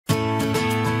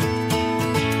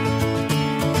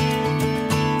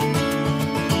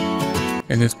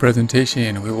In this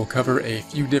presentation, we will cover a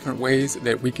few different ways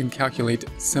that we can calculate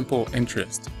simple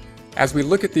interest. As we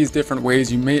look at these different ways,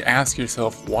 you may ask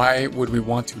yourself, why would we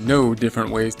want to know different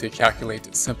ways to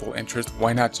calculate simple interest?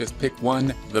 Why not just pick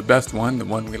one, the best one, the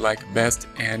one we like best,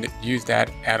 and use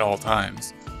that at all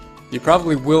times? You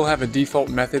probably will have a default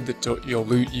method that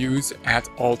you'll use at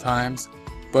all times,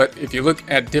 but if you look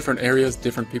at different areas,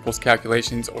 different people's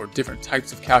calculations, or different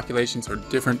types of calculations, or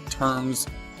different terms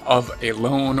of a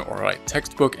loan or a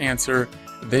textbook answer,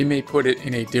 they may put it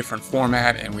in a different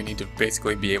format, and we need to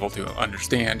basically be able to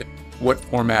understand what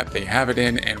format they have it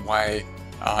in and why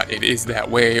it is that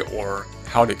way, or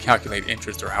how to calculate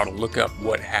interest, or how to look up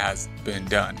what has been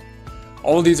done.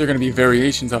 All of these are going to be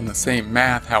variations on the same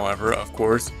math, however, of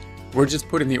course. We're just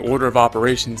putting the order of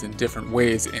operations in different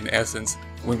ways, in essence,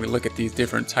 when we look at these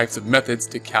different types of methods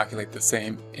to calculate the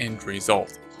same end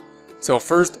result. So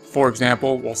first, for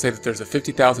example, we'll say that there's a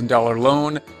 $50,000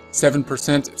 loan,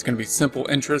 7%, it's going to be simple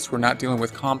interest. We're not dealing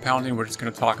with compounding, we're just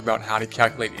going to talk about how to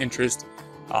calculate interest,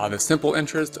 the simple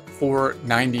interest for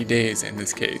 90 days in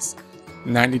this case.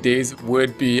 90 days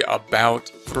would be about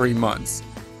 3 months.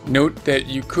 Note that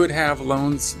you could have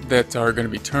loans that are going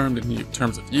to be termed in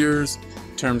terms of years,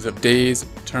 terms of days,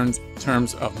 terms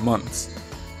of months.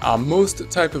 Most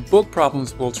type of book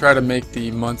problems will try to make the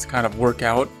months kind of work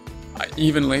out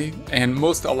evenly, and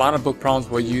a lot of book problems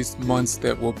will use months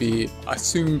that will be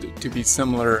assumed to be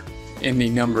similar in the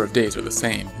number of days, or the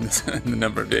same in the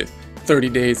number of days. 30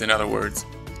 days, in other words,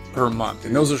 per month.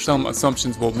 And those are some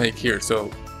assumptions we'll make here. So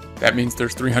that means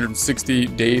there's 360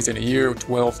 days in a year,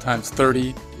 12 times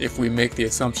 30. If we make the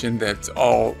assumption that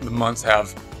all the months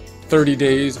have 30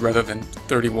 days rather than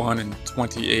 31 and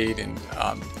 28 and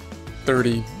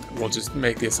 30, we'll just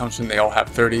make the assumption they all have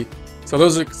 30. So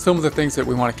those are some of the things that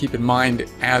we want to keep in mind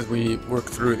as we work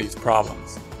through these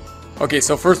problems. Okay,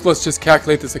 so first let's just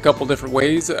calculate this a couple different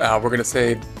ways. We're going to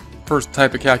say first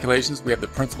type of calculations, we have the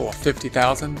principal of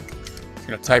 $50,000. I'm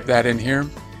going to type that in here.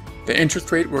 The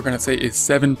interest rate we're going to say is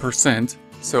 7%.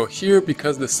 So here,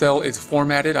 because the cell is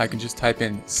formatted, I can just type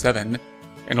in 7 and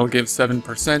it'll give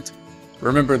 7%.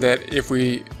 Remember that if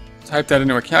we type that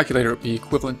into a calculator, it would be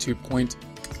equivalent to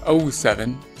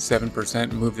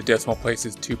 0.07%, move the decimal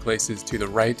places 2 places to the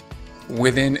right.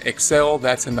 Within Excel,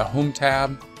 that's in the Home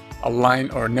tab, a line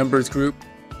or numbers group,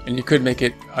 and you could make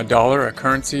it a dollar, a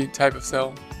currency type of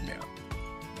cell. Yeah,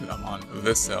 I'm on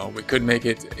this cell. We could make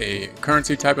it a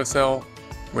currency type of cell,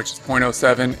 which is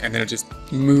 0.07, and then it just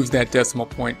moves that decimal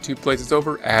point 2 places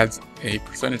over, adds a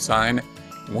percentage sign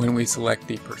when we select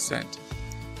the percent.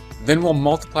 Then we'll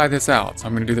multiply this out. So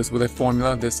I'm going to do this with a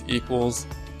formula. This equals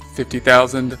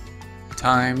 50,000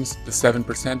 times the 7%,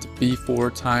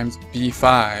 B4 times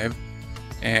B5.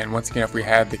 And once again, if we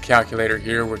had the calculator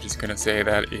here, we're just going to say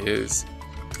that is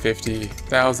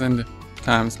 50,000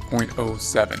 times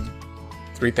 0.07,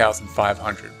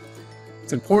 3,500.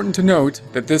 It's important to note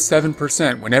that this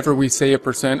 7%, whenever we say a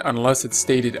percent, unless it's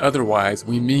stated otherwise,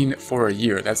 we mean for a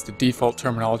year. That's the default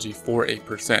terminology for a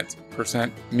percent.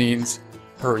 Percent means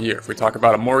per year. If we talk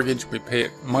about a mortgage, we pay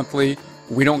it monthly.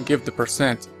 We don't give the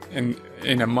percent in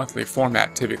a monthly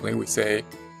format. Typically we say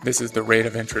this is the rate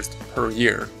of interest per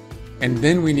year, and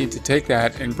then we need to take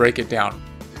that and break it down.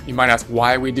 You might ask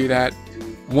why we do that.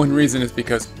 One reason is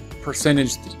because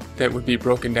percentage that would be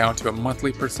broken down to a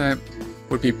monthly percent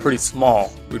would be pretty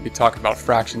small. We'd be talking about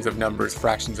fractions of numbers,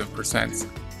 fractions of percents,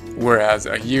 whereas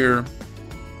a year,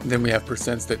 then we have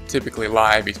percents that typically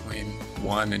lie between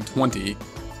 1 and 20,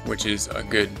 which is a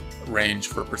good range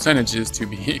for percentages to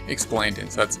be explained in.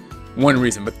 So that's one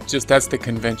reason, but just that's the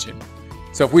convention.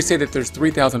 So if we say that there's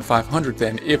 3,500,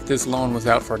 then if this loan was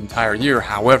out for an entire year,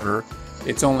 however,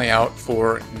 it's only out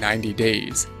for 90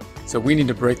 days. So we need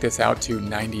to break this out to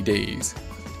 90 days.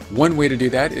 One way to do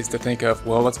that is to think of,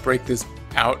 well, let's break this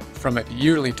out from a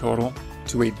yearly total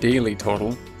to a daily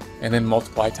total, and then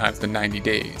multiply times the 90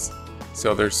 days.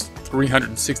 So there's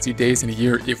 360 days in a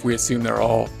year if we assume they're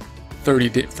all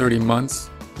 30 months.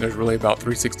 There's really about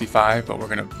 365, but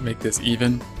we're going to make this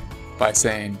even by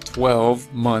saying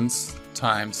 12 months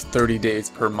times 30 days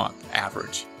per month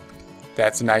average.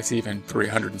 That's a nice even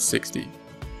 360.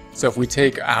 So if we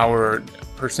take our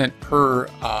percent per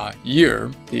year,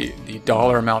 the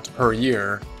dollar amount per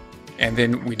year, and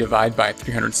then we divide by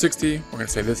 360, we're going to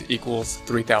say this equals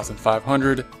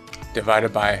 3,500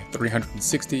 divided by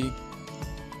 360,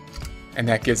 and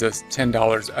that gives us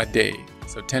 $10 a day.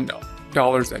 So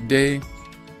 $10 a day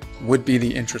would be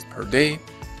the interest per day.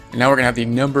 And now we're going to have the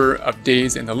number of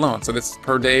days in the loan. So this is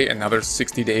per day, and now there's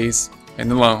 60 days in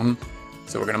the loan.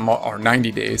 So we're going to, or 90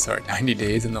 days, sorry, 90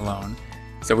 days in the loan.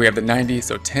 So we have the 90,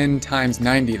 so 10 times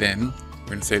 90 then. We're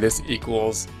going to say this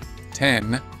equals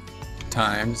 10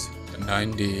 times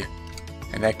 90,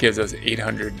 and that gives us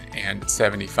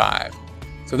 875.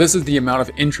 So this is the amount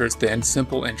of interest then,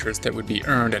 simple interest, that would be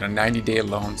earned at a 90-day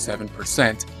loan,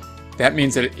 7%. That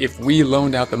means that if we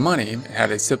loaned out the money and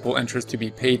had a simple interest to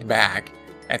be paid back,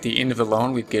 at the end of the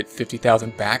loan we'd get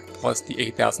 $50,000 back plus the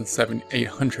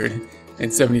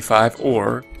 8,875,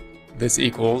 or this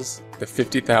equals the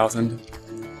 50,000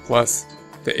 plus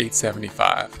the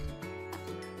 875.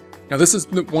 Now this is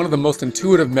one of the most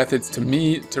intuitive methods to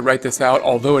me to write this out,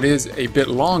 although it is a bit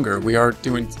longer. We are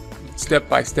doing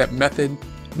step-by-step method.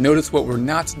 Notice what we're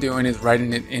not doing is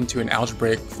writing it into an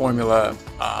algebraic formula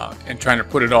and trying to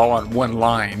put it all on one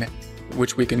line,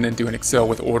 which we can then do in Excel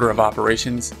with order of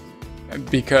operations,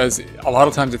 because a lot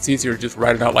of times it's easier to just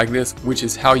write it out like this, which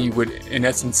is how you would in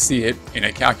essence see it in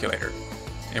a calculator.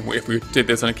 And if we did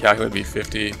this on a calculator, it would be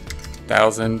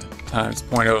 50,000 times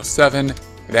 0.07.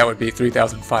 That would be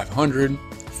 3,500.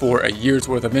 For a year's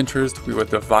worth of interest, we would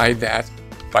divide that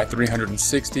by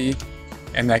 360,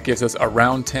 and that gives us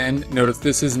around 10. Notice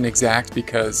this isn't exact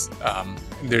because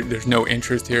there's no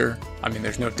interest here. I mean,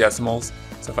 there's no decimals.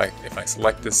 So if I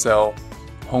select this cell,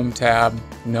 Home tab,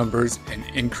 Numbers, and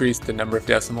increase the number of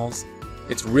decimals,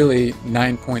 it's really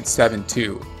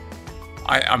 9.72.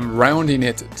 I'm rounding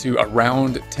it to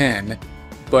around 10,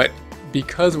 but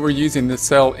because we're using this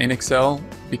cell in Excel,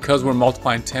 because we're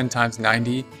multiplying 10 times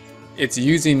 90, it's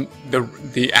using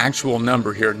the actual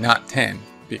number here, not 10.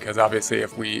 Because obviously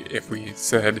if we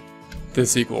said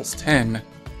this equals 10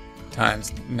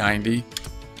 times 90,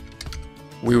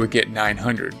 we would get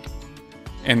 900.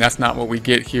 And that's not what we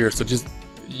get here. So just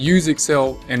use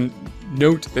Excel and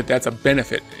note that that's a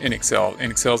benefit in Excel.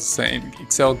 And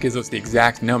Excel gives us the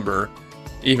exact number,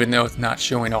 even though it's not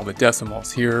showing all the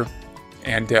decimals here.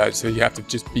 And so you have to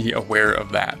just be aware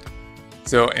of that.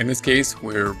 So in this case,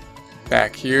 we're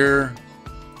back here,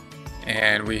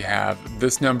 and we have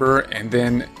this number, and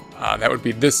then that would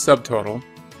be this subtotal,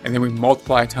 and then we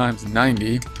multiply times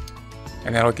 90,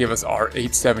 and that'll give us our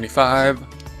 875,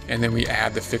 and then we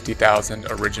add the 50,000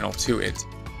 original to it.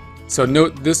 So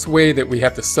note this way that we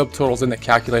have the subtotals in the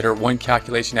calculator, one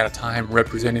calculation at a time,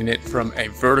 representing it from a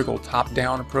vertical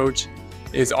top-down approach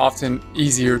is often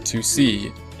easier to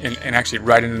see and actually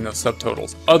write it in those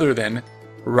subtotals, other than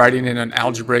writing in an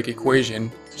algebraic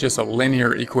equation, just a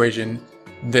linear equation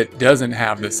that doesn't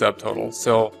have the subtotal.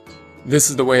 So this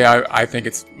is the way I think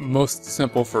it's most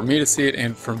simple for me to see it,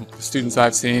 and from the students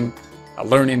I've seen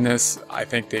learning this, I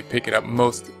think they pick it up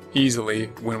most easily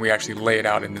when we actually lay it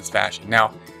out in this fashion.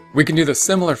 Now, we can do the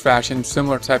similar fashion,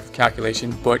 similar type of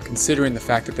calculation, but considering the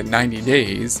fact that the 90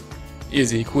 days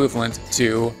is equivalent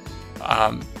to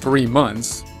 3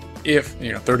 months, if,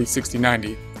 30, 60,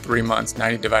 90, 3 months,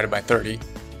 90 divided by 30,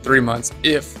 3 months,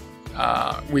 if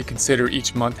we consider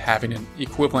each month having an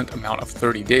equivalent amount of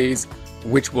 30 days,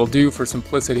 which we'll do for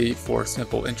simplicity for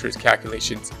simple interest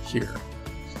calculations here.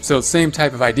 So same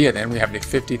type of idea then, we have the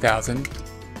 50,000,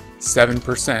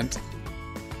 7%,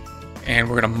 and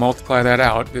we're going to multiply that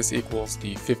out. This equals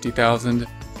the 50,000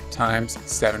 times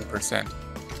 7%.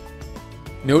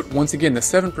 Note once again, the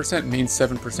 7% means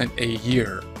 7% a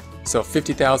year. So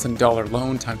 $50,000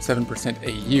 loan times 7%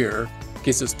 a year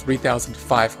gives us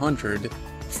 $3,500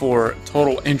 for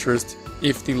total interest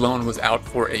if the loan was out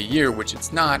for a year, which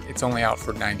it's not, it's only out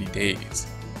for 90 days.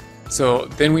 So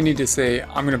then we need to say,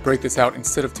 I'm going to break this out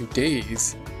instead of 2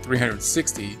 days,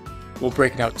 360, we'll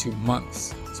break it out to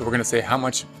months. So we're going to say how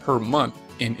much per month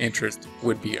in interest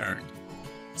would be earned.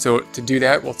 So to do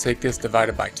that, we'll take this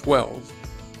divided by 12,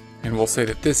 and we'll say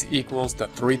that this equals the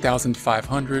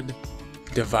 3,500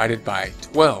 divided by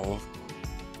 12,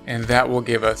 and that will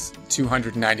give us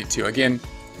 292. Again,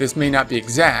 this may not be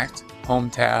exact. Home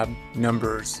tab,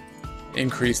 Numbers,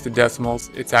 increase the decimals.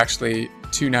 It's actually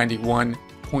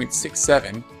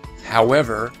 291.67.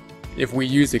 However, if we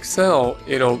use Excel,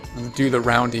 it'll do the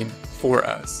rounding for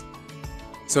us.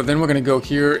 So then we're going to go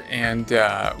here and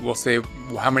we'll say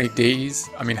how many days,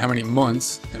 how many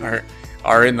months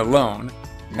are in the loan.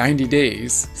 90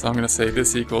 days, so I'm going to say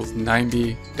this equals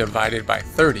 90 divided by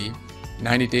 30.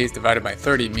 90 days divided by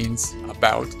 30 means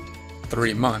about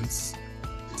 3 months.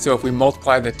 So if we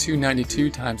multiply the 292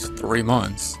 times 3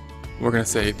 months, we're going to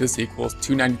say this equals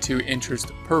 292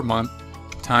 interest per month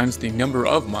times the number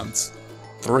of months,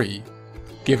 3,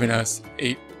 giving us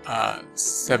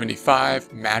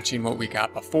 875, matching what we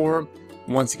got before.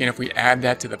 Once again, if we add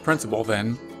that to the principal,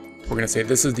 then we're going to say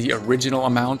this is the original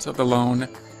amount of the loan.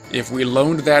 If we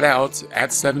loaned that out at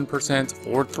 7%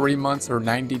 for 3 months or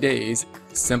 90 days,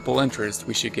 simple interest,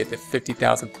 we should get the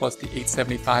 50,000 plus the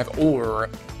 875, or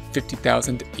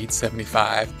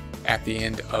 50,875 at the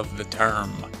end of the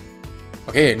term.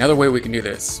 Okay, another way we can do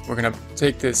this. We're going to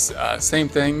take this same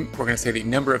thing. We're going to say the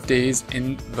number of days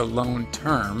in the loan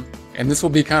term. And this will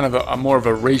be kind of a more of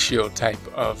a ratio type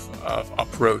of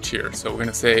approach here. So we're going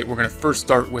to say, we're going to first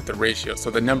start with the ratio.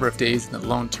 So the number of days in the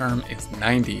loan term is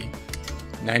 90.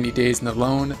 90 days in the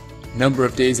loan. Number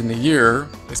of days in the year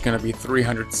is going to be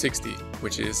 360,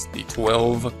 which is the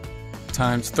 12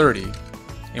 times 30.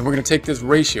 And we're going to take this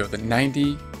ratio, the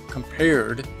 90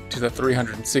 compared to the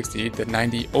 360, the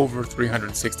 90 over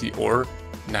 360, or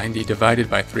 90 divided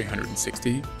by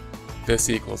 360. This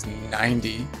equals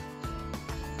 90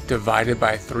 divided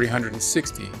by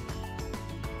 360.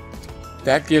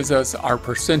 That gives us our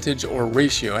percentage or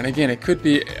ratio. And again, it could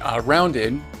be a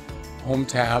rounded home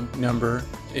tab number.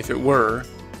 If it were,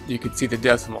 you could see the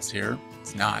decimals here.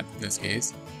 It's not in this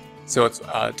case. So it's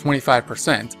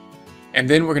 25%. And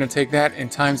then we're going to take that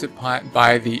and times it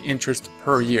by the interest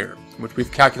per year, which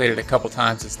we've calculated a couple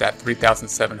times. It's that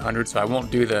 3,700. So I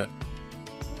won't do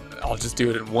I'll just do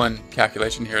it in one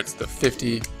calculation here. It's the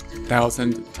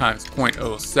 50,000 times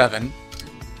 0.07.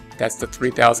 That's the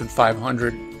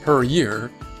 3,500 per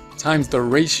year times the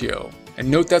ratio.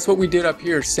 And note that's what we did up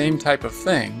here, same type of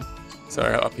thing.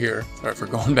 Sorry, up here. Sorry for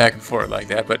going back and forth like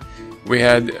that. But we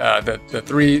had the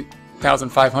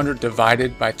 3,500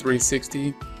 divided by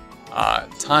 360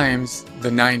 times the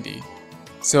 90.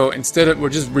 So instead of, we're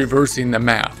just reversing the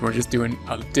math. We're just doing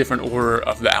a different order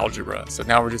of the algebra. So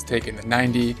now we're just taking the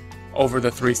 90 over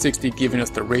the 360, giving us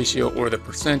the ratio or the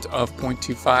percent of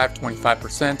 0.25,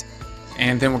 25%.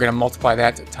 And then we're going to multiply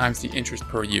that times the interest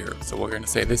per year. So we're going to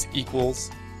say this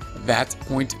equals that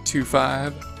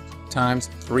 0.25 times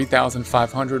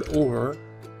 3,500, or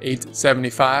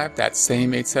 875, that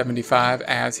same 875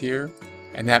 as here.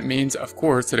 And that means, of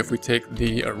course, that if we take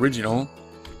the original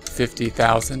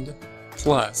 50,000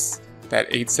 plus that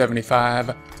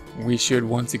 875, we should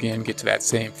once again get to that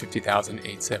same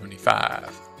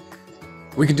 50,875.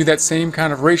 We can do that same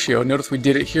kind of ratio. Notice we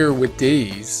did it here with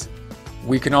days.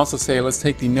 We can also say, let's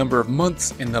take the number of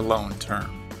months in the loan term.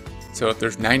 So if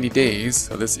there's 90 days,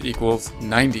 so this equals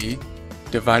 90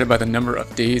 divided by the number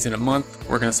of days in a month.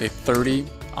 We're going to say 30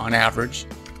 on average.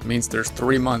 It means there's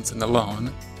 3 months in the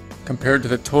loan, compared to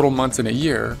the total months in a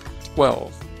year,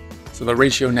 12. So the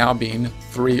ratio now being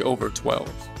 3 over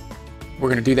 12. We're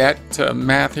going to do that to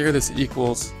math here. This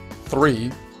equals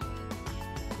 3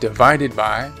 divided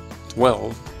by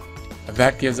 12.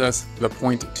 That gives us the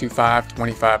 0.25,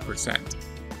 25%.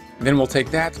 And then we'll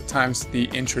take that times the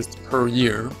interest per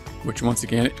year, which once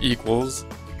again equals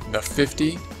the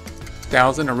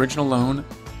 50,000 original loan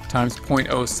times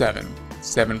 0.07,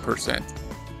 7%.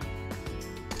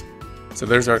 So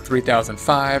there's our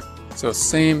 3,005. So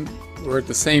we're at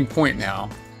the same point now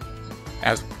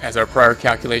as our prior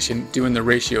calculation, doing the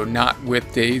ratio not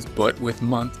with days but with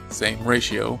month, same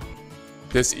ratio.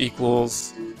 This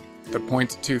equals the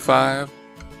 0.25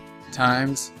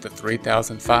 times the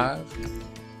 3,005.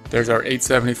 There's our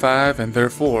 875, and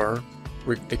therefore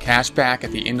the cash back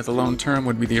at the end of the loan term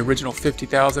would be the original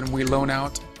 50,000 we loan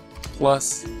out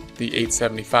plus the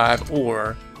 875,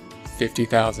 or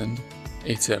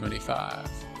 50,875.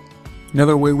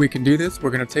 Another way we can do this, we're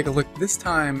going to take a look this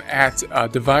time at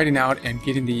dividing out and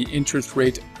getting the interest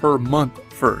rate per month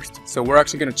first. So we're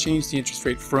actually going to change the interest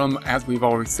rate from, as we've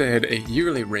already said, a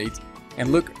yearly rate,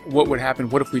 and look what would happen.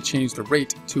 What if we change the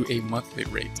rate to a monthly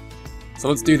rate? So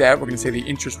let's do that. We're going to say the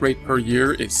interest rate per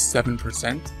year is 7%,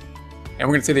 and we're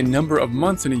going to say the number of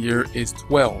months in a year is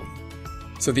 12.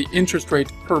 So the interest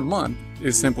rate per month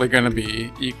is simply going to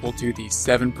be equal to the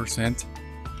 7%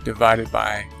 divided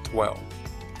by 12.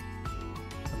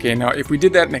 Okay, now if we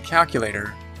did that in a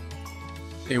calculator,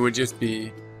 it would just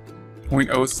be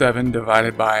 0.07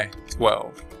 divided by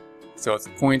 12. So it's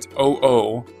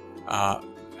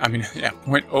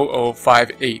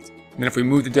 0.0058. And then if we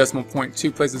move the decimal point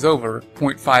 2 places over,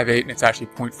 0.58, and it's actually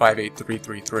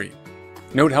 0.58333.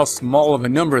 Note how small of a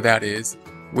number that is,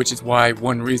 which is why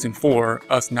one reason for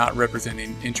us not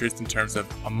representing interest in terms of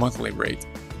a monthly rate.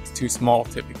 It's too small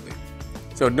typically.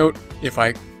 So note, if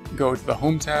I go to the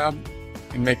Home tab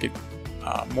and make it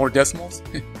more decimals,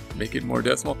 make it more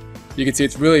decimal, you can see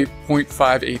it's really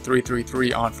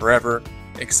 0.58333 on forever.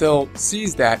 Excel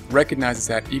sees that, recognizes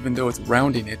that, even though it's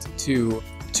rounding it to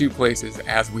 2 places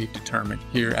as we've determined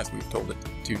here, as we've told it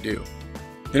to do.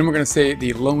 Then we're going to say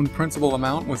the loan principal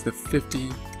amount was the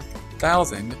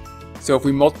 50,000. So if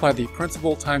we multiply the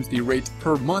principal times the rate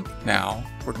per month now,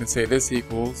 we're going to say this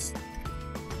equals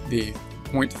the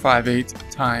 0.58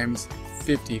 times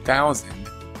 50,000,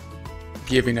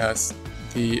 giving us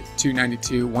the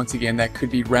 292. Once again, that could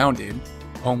be rounded.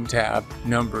 Home tab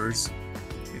numbers,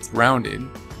 it's rounded.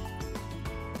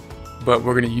 but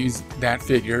we're going to use that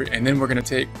figure, and then we're going to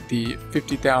take the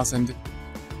 50,000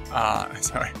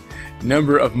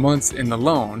 number of months in the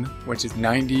loan, which is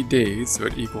 90 days, so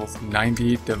it equals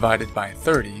 90 divided by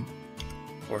 30,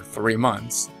 or 3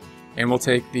 months. And we'll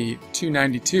take the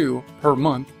 292 per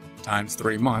month times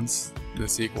 3 months.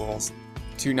 This equals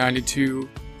 292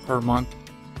 per month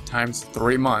times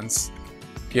 3 months,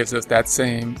 gives us that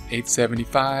same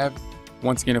 875.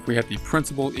 Once again, if we have the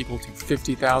principal equal to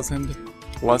 50,000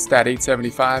 plus that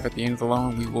 875 at the end of the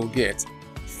loan, we will get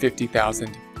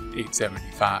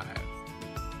 50,875.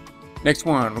 Next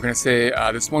one, we're going to say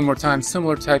this one more time,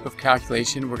 similar type of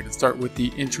calculation. We're going to start with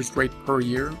the interest rate per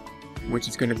year, which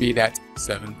is going to be that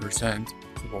 7%. So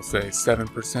we'll say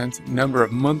 7%. Number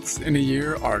of months in a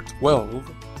year are 12.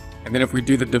 And then if we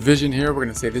do the division here, we're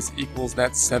going to say this equals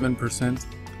that 7%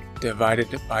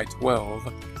 divided by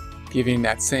 12, giving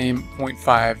that same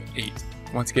 0.58.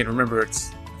 Once again, remember,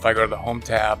 it's if I go to the Home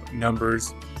tab,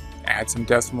 Numbers, add some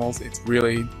decimals, it's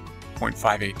really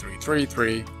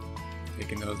 0.58333,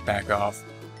 taking those back off.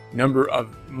 Number of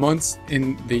months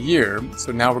in the year,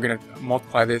 so now we're going to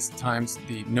multiply this times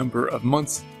the number of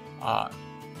months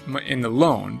in the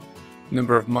loan,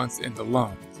 number of months in the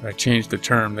loan. So I changed the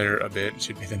term there a bit, it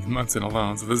should be the months in a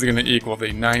loan. So this is going to equal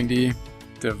the 90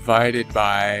 divided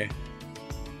by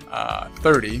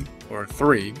 30, or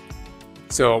 3.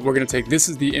 So we're going to take, this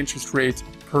is the interest rate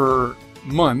per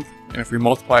month, and if we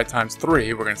multiply it times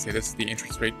 3, we're going to say this is the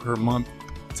interest rate per month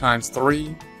times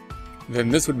 3. Then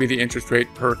this would be the interest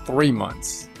rate per 3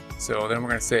 months. So then we're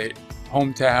going to say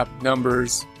Home tab,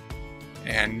 Numbers,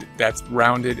 and that's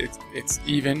rounded, it's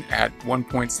even at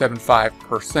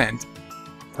 1.75%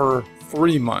 per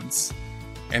 3 months.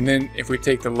 And then if we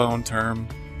take the loan term,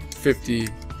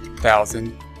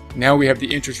 50,000, now we have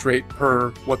the interest rate per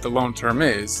what the loan term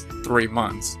is, 3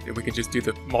 months. And we can just do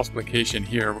the multiplication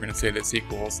here. We're going to say this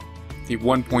equals the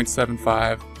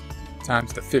 1.75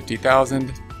 times the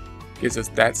 50,000, gives us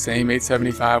that same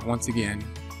 875 once again.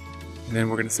 And then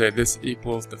we're going to say this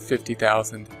equals the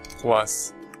 50,000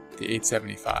 plus the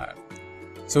 875.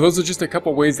 So those are just a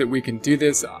couple ways that we can do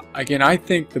this. Again, I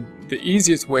think the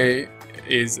easiest way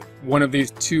is one of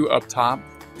these two up top.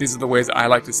 These are the ways I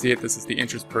like to see it. This is the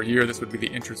interest per year. This would be the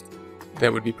interest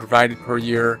that would be provided per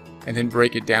year, and then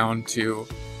break it down to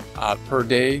per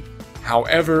day.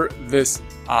 However, this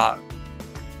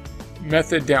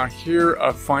method down here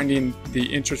of finding the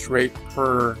interest rate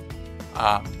per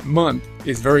month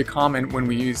is very common when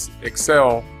we use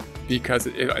Excel, because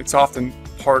it's often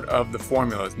part of the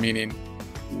formulas, meaning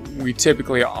we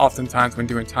typically, oftentimes when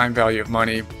doing time value of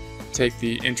money, take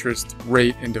the interest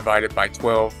rate and divide it by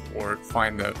 12, or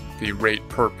find the rate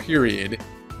per period,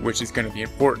 which is going to be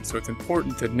important. So it's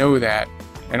important to know that.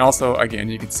 And also, again,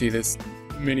 you can see this,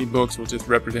 many books will just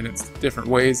represent it different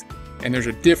ways, and there's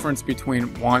a difference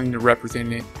between wanting to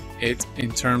represent it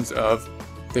in terms of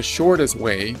the shortest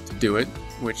way to do it,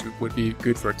 which would be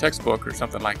good for a textbook or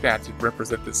something like that, to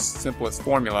represent the simplest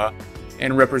formula,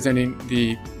 and representing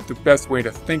the best way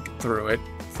to think through it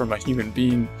from a human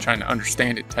being trying to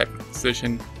understand it type of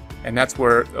position. And that's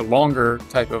where a longer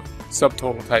type of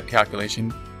subtotal type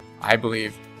calculation, I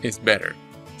believe, is better.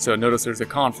 So notice there's a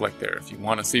conflict there. If you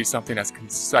want to see something as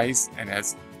concise and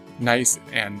as nice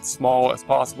and small as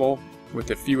possible with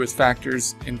the fewest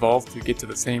factors involved to get to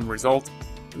the same result,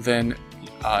 then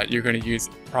you're going to use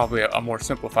probably a more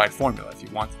simplified formula. If you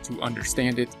want to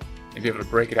understand it and be able to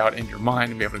break it out in your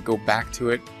mind and be able to go back to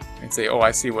it and say, oh,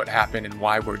 I see what happened and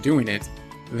why we're doing it,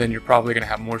 then you're probably going to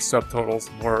have more subtotals,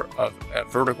 more of a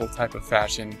vertical type of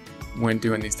fashion when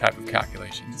doing these type of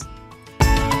calculations.